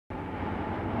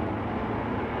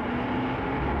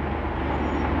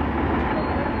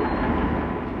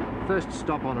first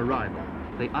stop on arrival,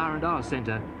 the R&R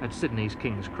Centre at Sydney's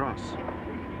King's Cross.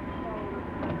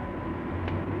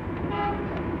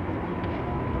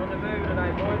 On the move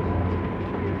today, boys.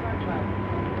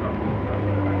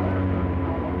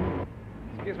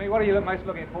 Excuse me, what are you most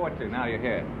looking forward to now you're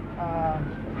here?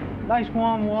 Nice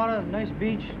warm water, nice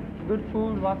beach, good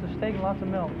food, lots of steak and lots of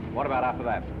milk. What about after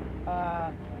that?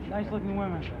 Nice looking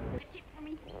women.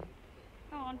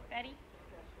 Come on, Betty.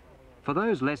 For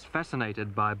those less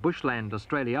fascinated by bushland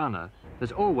Australiana,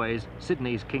 there's always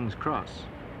Sydney's King's Cross.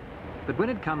 But when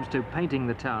it comes to painting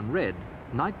the town red,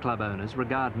 nightclub owners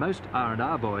regard most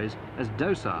R&R boys as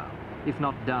docile, if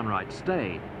not downright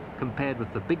staid, compared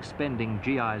with the big spending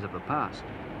GIs of the past.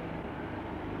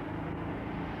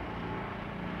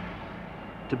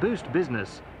 To boost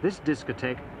business, this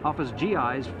discotheque offers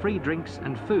GIs free drinks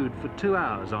and food for 2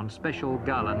 hours on special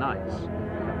gala nights.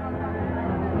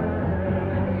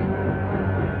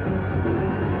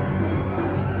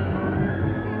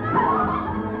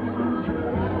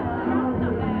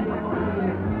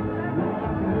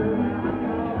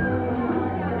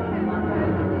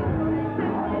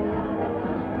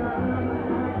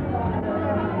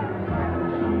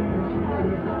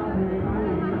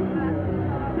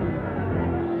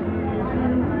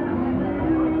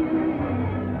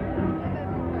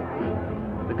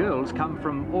 Girls come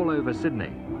from all over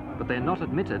Sydney, but they're not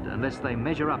admitted unless they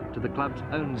measure up to the club's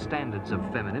own standards of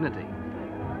femininity.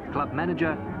 Club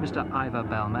manager, Mr. Ivor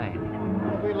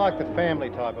Balmain. We like the family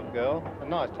type of girl, a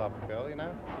nice type of girl, you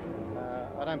know.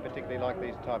 I don't particularly like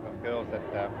these type of girls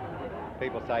that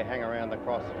people say hang around the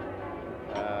cross.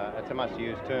 It's a much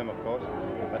used term, of course,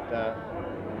 but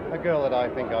a girl that I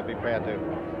think I'd be proud to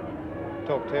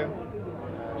talk to.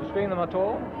 Do you screen them at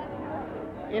all?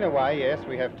 In a way, yes.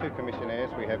 We have 2 commissionaires.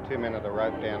 We have 2 men at a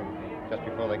rope down just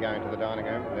before they go into the dining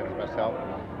room, and then myself.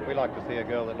 We like to see a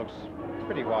girl that looks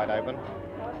pretty wide open,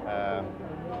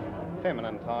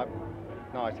 feminine type,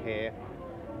 nice hair,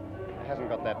 hasn't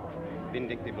got that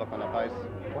vindictive look on her face.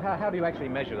 Well, how do you actually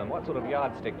measure them? What sort of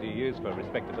yardstick do you use for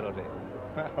respectability?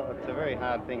 Well, it's a very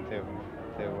hard thing to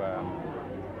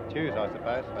choose, I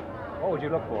suppose. But what would you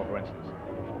look for instance?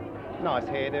 Nice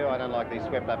hairdo. I don't like these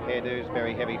swept-up hairdos,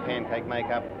 very heavy pancake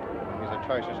makeup, these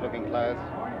atrocious-looking clothes.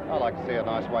 I like to see a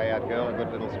nice way-out girl, a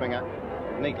good little swinger,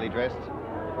 neatly dressed.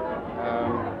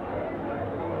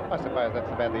 I suppose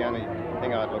that's about the only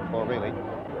thing I'd look for, really.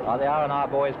 Are the R&R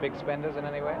boys big spenders in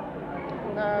any way?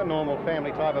 No, normal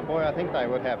family type of boy, I think they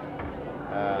would have.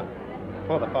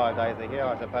 For the 5 days they're here,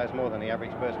 I suppose more than the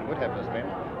average person would have to spend.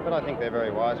 But I think they're very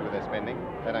wise with their spending.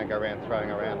 They don't go around throwing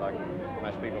around like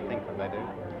most people think that they do.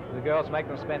 Do the girls make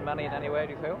them spend money in any way,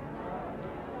 do you feel?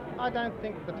 I don't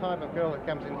think the type of girl that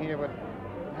comes in here would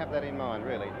have that in mind,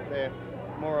 really. They're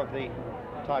more of the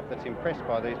type that's impressed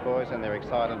by these boys and they're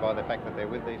excited by the fact that they're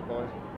with these boys.